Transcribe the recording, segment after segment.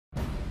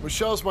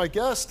Michelle's my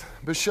guest.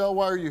 Michelle,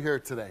 why are you here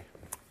today?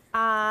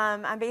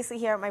 I'm basically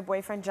here with my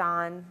boyfriend,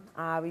 John.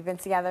 We've been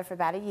together for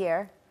about a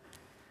year.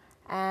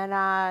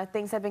 And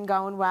things have been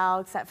going well,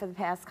 except for the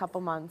past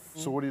couple months.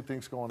 So what do you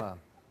think's going on?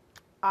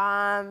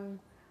 I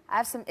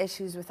have some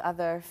issues with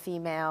other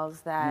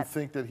females that... You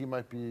think that he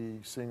might be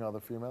seeing other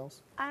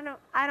females? I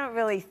don't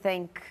really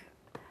think...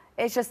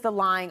 It's just the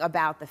lying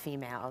about the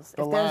females.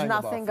 The if there's lying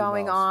nothing about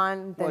going females. on,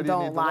 then Why do you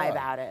don't need to lie lie?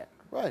 about it.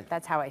 Right.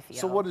 That's how I feel.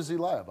 So what does he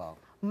lie about?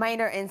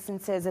 Minor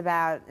instances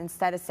about,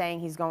 instead of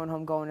saying he's going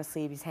home, going to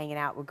sleep, he's hanging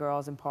out with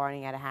girls and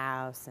partying at a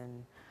house.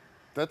 And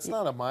That's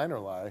not a minor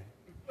lie.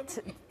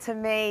 to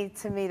me,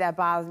 that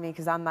bothers me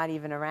because I'm not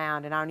even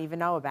around and I don't even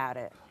know about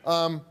it.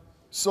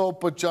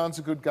 But John's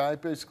a good guy,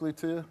 basically,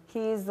 to you?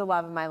 He's the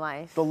love of my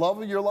life. The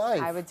love of your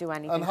life? I would do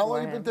anything And how long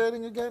for have you him. been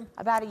dating again?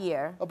 About a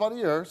year. About a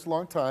year. It's a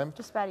long time.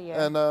 Just about a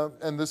year.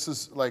 And this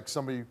is like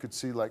somebody you could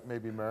see like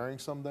maybe marrying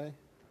someday?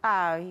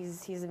 Oh,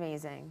 he's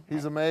amazing.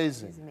 He's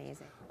amazing. He's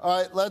amazing. All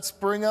right, let's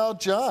bring out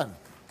John.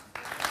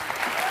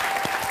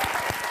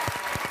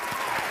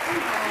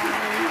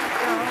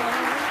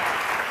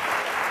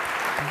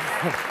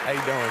 How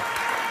you doing?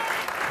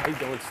 How you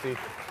doing, Steve?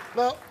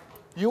 Now,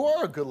 you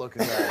are a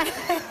good-looking guy.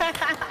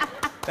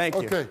 Thank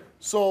you. Okay,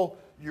 so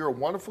you're a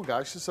wonderful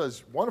guy. She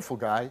says, wonderful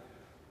guy.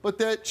 But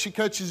that she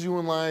catches you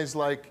in lines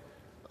like,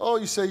 oh,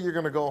 you say you're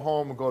going to go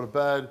home and go to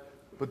bed,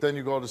 but then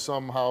you go to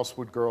some house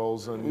with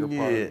girls and you're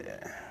partying.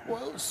 Yeah.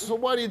 Well, so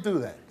why do you do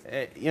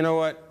that? You know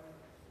what?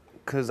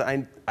 Because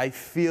I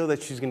feel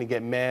that she's gonna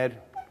get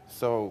mad,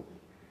 so,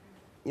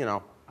 you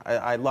know,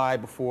 I lie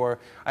before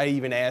I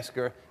even ask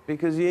her.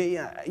 Because you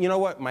know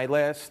what? My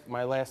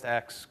last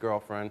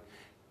ex-girlfriend,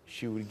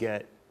 she would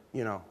get,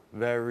 you know,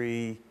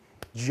 very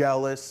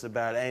jealous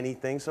about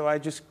anything. So I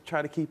just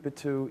try to keep it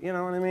to, you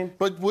know what I mean?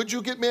 But would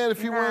you get mad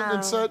if he went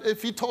and said,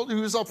 if he told you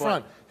he was up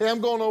front, hey, I'm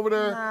going over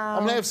there, I'm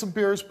gonna have some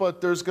beers,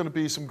 but there's gonna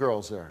be some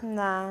girls there?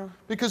 No.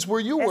 Because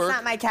where you It's work,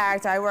 not my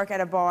character. I work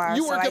at a bar.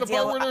 you so work I at a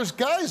deal bar where there's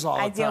guys all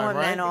the time, I deal with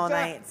right? men all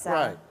Exactly. night. So.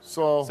 Right.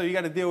 So you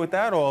got to deal with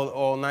that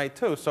all night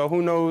too. So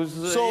who knows?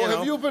 So you know.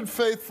 have you been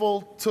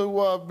faithful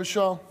to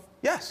Michelle?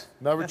 Yes.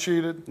 Never Yes.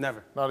 cheated?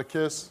 Never. Not a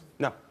kiss?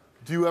 No.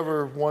 Do you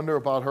ever wonder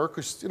about her?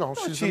 Because, you know,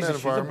 she's in that She's a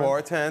environment.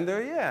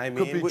 bartender, yeah. I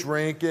mean, Could be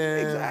drinking.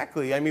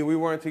 Exactly. I mean, we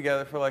weren't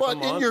together for like a But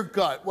month. in your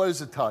gut, what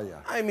does it tell you?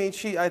 I mean,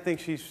 I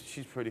think she's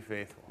pretty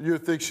faithful. You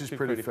think she's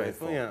pretty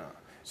faithful? You know.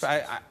 So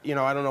I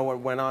don't know what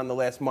went on the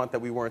last month that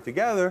we weren't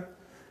together.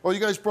 Oh, you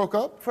guys broke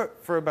up?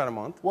 For about a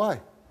month. Why?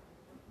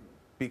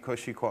 Because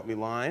she caught me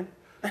lying.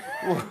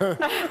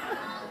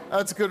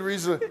 That's a good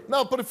reason.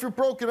 No, but if you're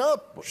broken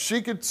up, she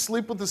could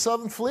sleep with the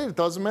Seventh Fleet. It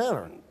doesn't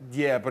matter.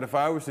 Yeah, but if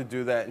I was to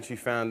do that and she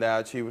found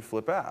out, she would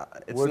flip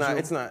out. Would you?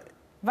 It's not.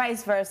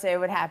 Vice versa, it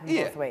would happen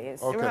Yeah. both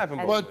ways. Okay. would happen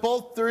both But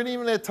both, during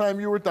even that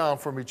time you were down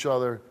from each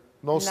other,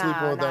 no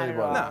sleeping with not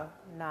anybody. At all.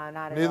 No,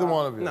 not at Neither all.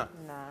 one of you. No.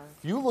 No.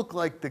 You look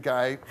like the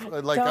guy,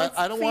 like Don't-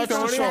 I don't please watch the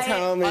don't show. say it. I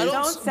Don't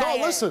no, say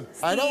it. listen,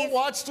 I don't Steve,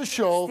 watch the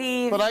show,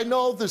 Steve, but I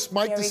know this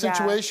Mike here the we go.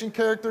 Situation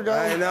character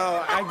guy. I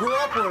know. I grew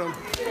up with him.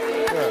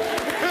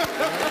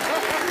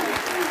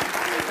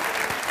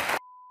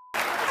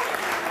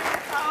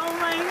 Oh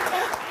my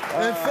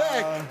God. In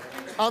fact,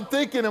 I'm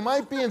thinking, am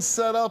I being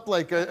set up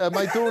like, am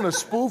I doing a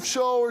spoof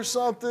show or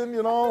something,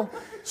 you know?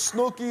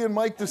 Snooki and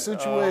Mike the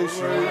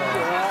Situation.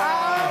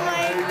 Oh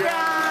my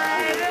God.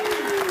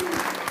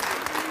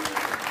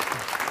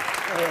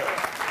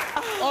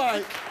 All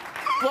right.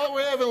 Well,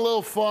 we're having a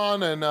little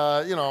fun, and,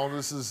 you know,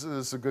 this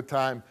is a good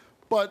time.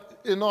 But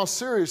in all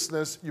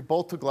seriousness, you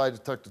both took lie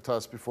detector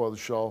tests before the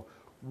show.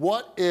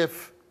 What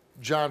if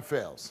John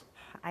fails?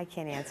 I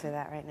can't answer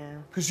that right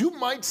now. Because you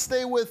might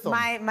stay with him.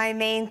 My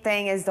main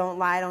thing is don't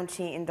lie, don't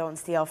cheat, and don't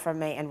steal from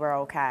me, and we're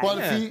okay. But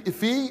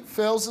if he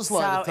fails his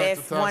lie so detector if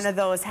test... one of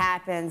those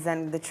happens,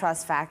 then the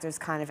trust factor is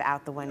kind of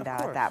out the window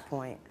at that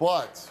point.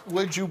 But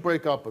would you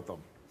break up with him?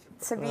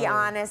 To be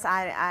honest,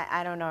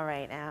 I don't know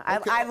right now.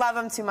 Okay. I love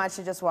him too much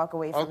to just walk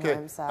away from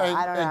him, so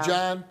I don't know. And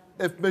John,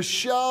 if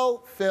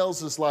Michelle fails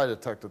his lie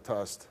detector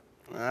test,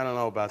 I don't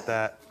know about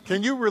that.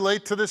 can you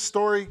relate to this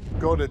story?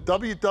 Go to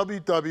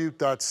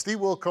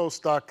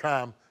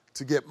www.stevewilkos.com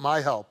to get my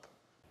help.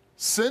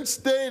 Since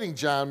dating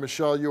John,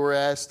 Michelle, you were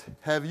asked,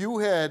 have you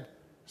had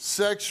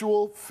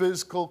sexual,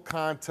 physical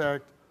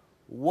contact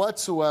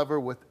whatsoever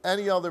with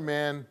any other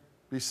man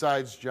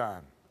besides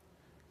John?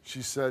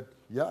 She said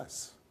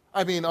yes.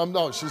 I mean,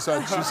 no, she said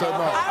no.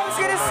 I was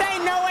gonna say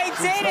no, I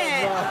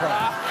didn't.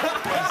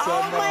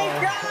 Oh my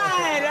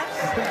God!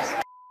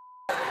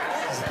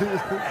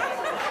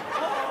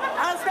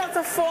 I was about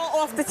to fall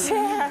off the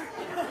chair.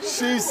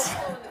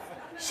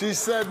 She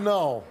said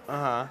no.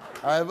 Uh-huh.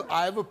 I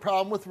have a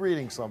problem with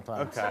reading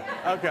sometimes.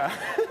 Okay.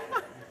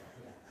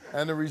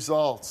 And the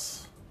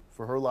results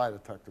for her lie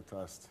detector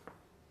test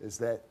is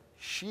that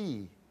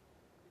she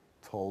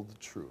told the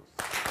truth.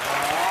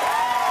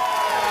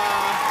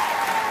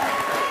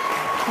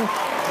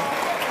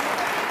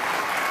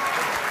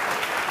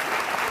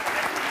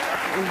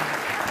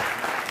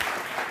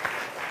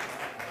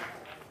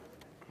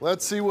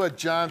 Let's see what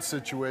John's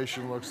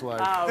situation looks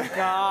like. Oh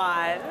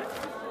God.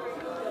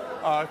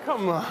 Oh,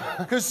 come on.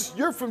 Because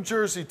you're from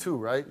Jersey too,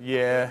 right?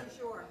 Yeah.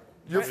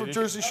 You're from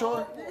Jersey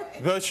Shore?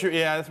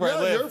 Yeah, that's where I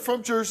live. You're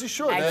from Jersey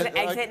Shore.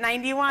 Exit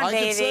 91, I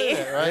baby. can say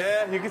that, right?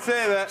 Yeah, you can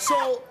say that.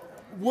 So,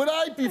 would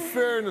I be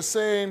fair in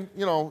saying,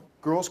 you know,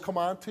 girls come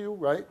on to you,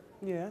 right?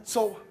 Yeah.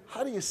 So,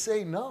 how do you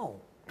say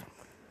no?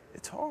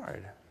 It's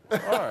hard.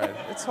 It's hard.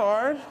 It's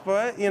hard,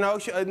 but, you know,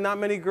 not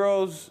many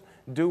girls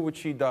do what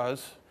she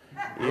does.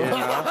 You know?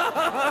 John!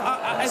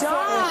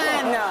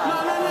 No,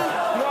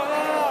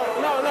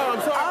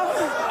 I'm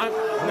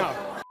sorry. No.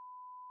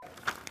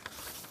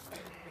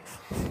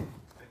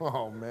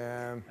 Oh,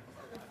 man.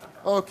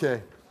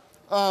 Okay.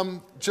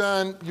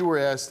 John, you were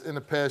asked, in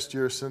the past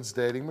year since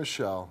dating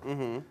Michelle,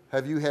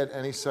 have you had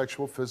any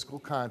sexual physical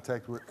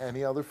contact with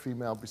any other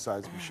female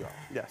besides Michelle?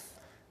 Yes.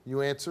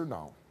 You answer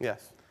no.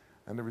 Yes.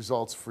 And the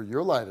results for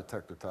your lie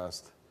detector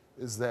test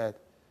is that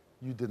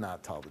you did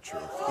not tell the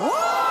truth.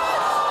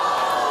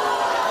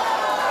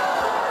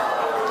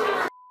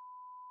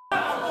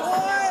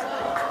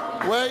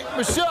 Wait,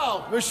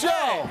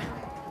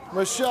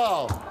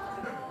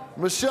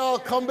 Michelle,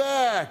 come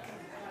back.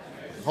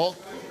 Hold.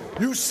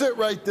 You sit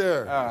right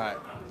there. All right.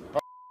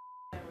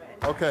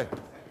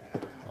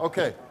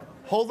 Okay.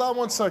 Hold on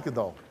 1 second,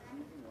 though.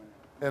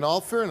 In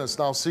all fairness,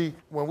 now see,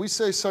 when we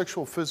say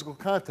sexual physical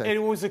contact, It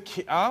was a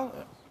kiss.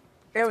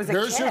 It was a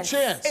there's kiss. your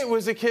chance. It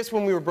was a kiss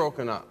when we were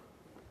broken up.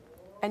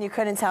 And you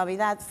couldn't tell me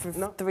that for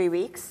 3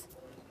 weeks?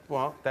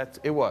 Well,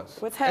 it was.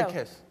 With who? A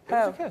kiss. It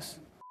was a kiss.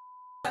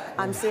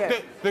 I'm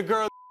serious. The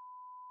girl.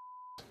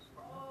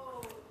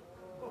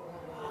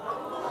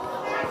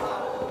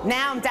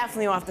 Now I'm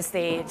definitely off the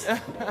stage.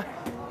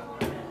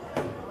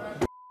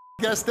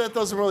 Guess that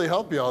doesn't really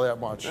help you all that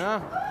much.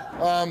 Yeah.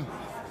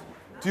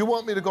 Do you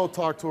want me to go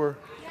talk to her?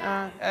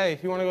 Hey,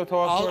 if you want to go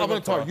talk to her, I'm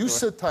going to talk. You to her.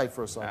 sit tight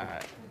for a second. All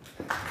right.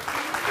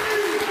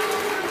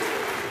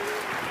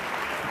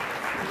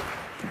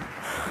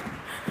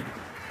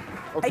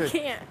 Okay. I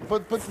can't.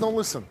 But no,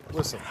 listen.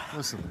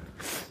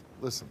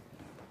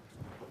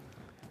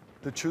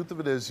 The truth of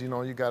it is, you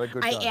know, you got a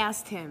good guy. I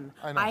asked him.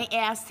 I know. I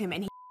asked him,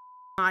 and he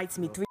lied to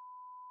me 3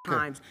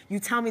 times. You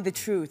tell me the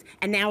truth,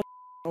 and now it's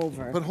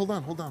over. But hold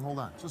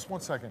on. Just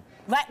 1 second.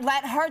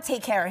 Let her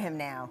take care of him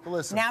now. Well,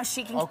 listen. Now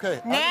she can. Okay,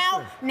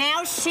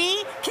 Now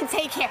she can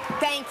take care.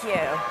 Thank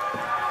you.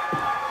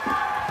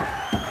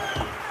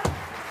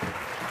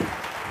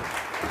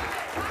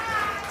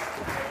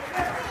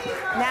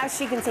 Now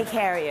she can take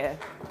care of you.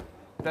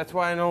 That's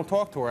why I don't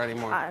talk to her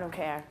anymore. I don't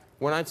care.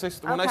 When I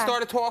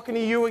started talking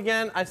to you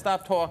again, I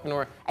stopped talking to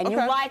her. And you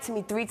lied to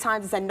me 3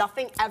 times and said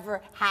nothing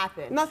ever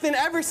happened. Nothing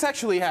ever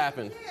sexually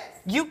happened.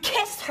 You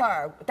kissed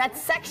her.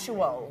 That's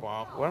sexual.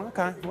 Well,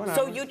 okay, whatever.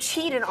 So you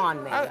cheated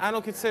on me. I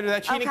don't consider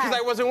that cheating because Okay.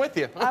 I wasn't with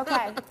you. Okay. All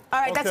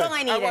right, that's Okay. all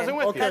I needed. wasn't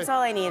with you. That's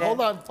all I needed.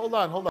 Hold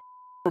on.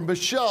 For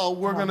Michelle,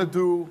 we're going to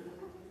do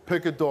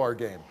pick a door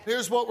game.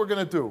 Here's what we're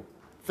going to do.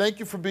 Thank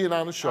you for being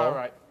on the show. All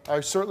right. I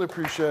certainly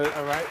appreciate it.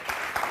 All right.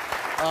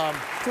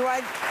 Do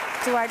I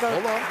go?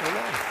 Hold on.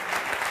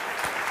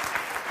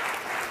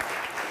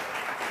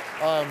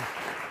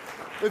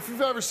 If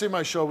you've ever seen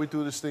my show, we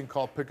do this thing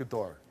called Pick a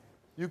Door.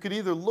 You could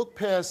either look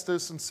past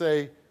this and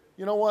say,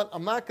 you know what,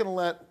 I'm not going to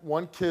let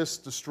one kiss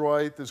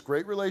destroy this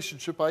great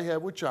relationship I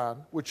had with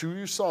John, which you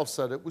yourself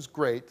said it was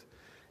great.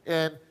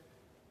 And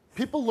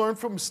people learn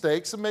from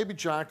mistakes, and maybe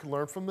John can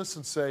learn from this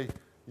and say,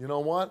 you know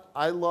what,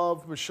 I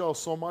love Michelle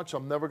so much,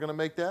 I'm never going to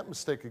make that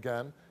mistake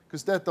again,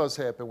 because that does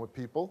happen with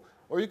people.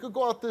 Or you could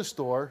go out this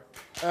door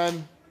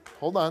and,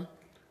 hold on,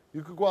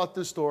 you could go out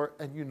this door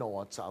and you know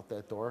what's out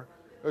that door.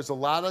 There's a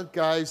lot of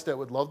guys that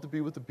would love to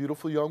be with a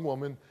beautiful young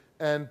woman,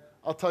 and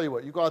I'll tell you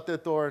what, you go out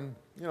that door and,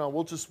 you know,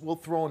 we'll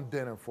throw in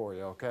dinner for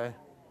you, okay?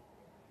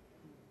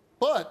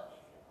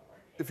 But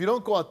if you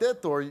don't go out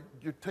that door,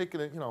 you're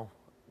taking it, you know,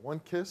 one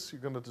kiss,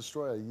 you're going to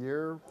destroy a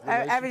year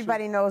relationship.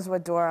 Everybody knows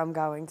what door I'm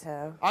going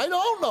to. I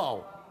don't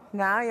know.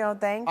 No, you don't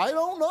think? I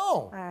don't know.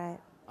 All right.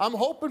 I'm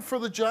hoping for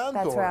the John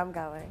door. That's where I'm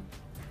going.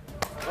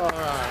 All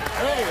right.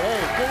 Hey,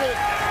 give it.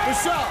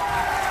 Michelle.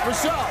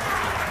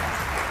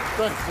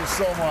 Thank you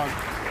so much.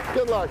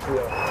 Good luck to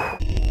you.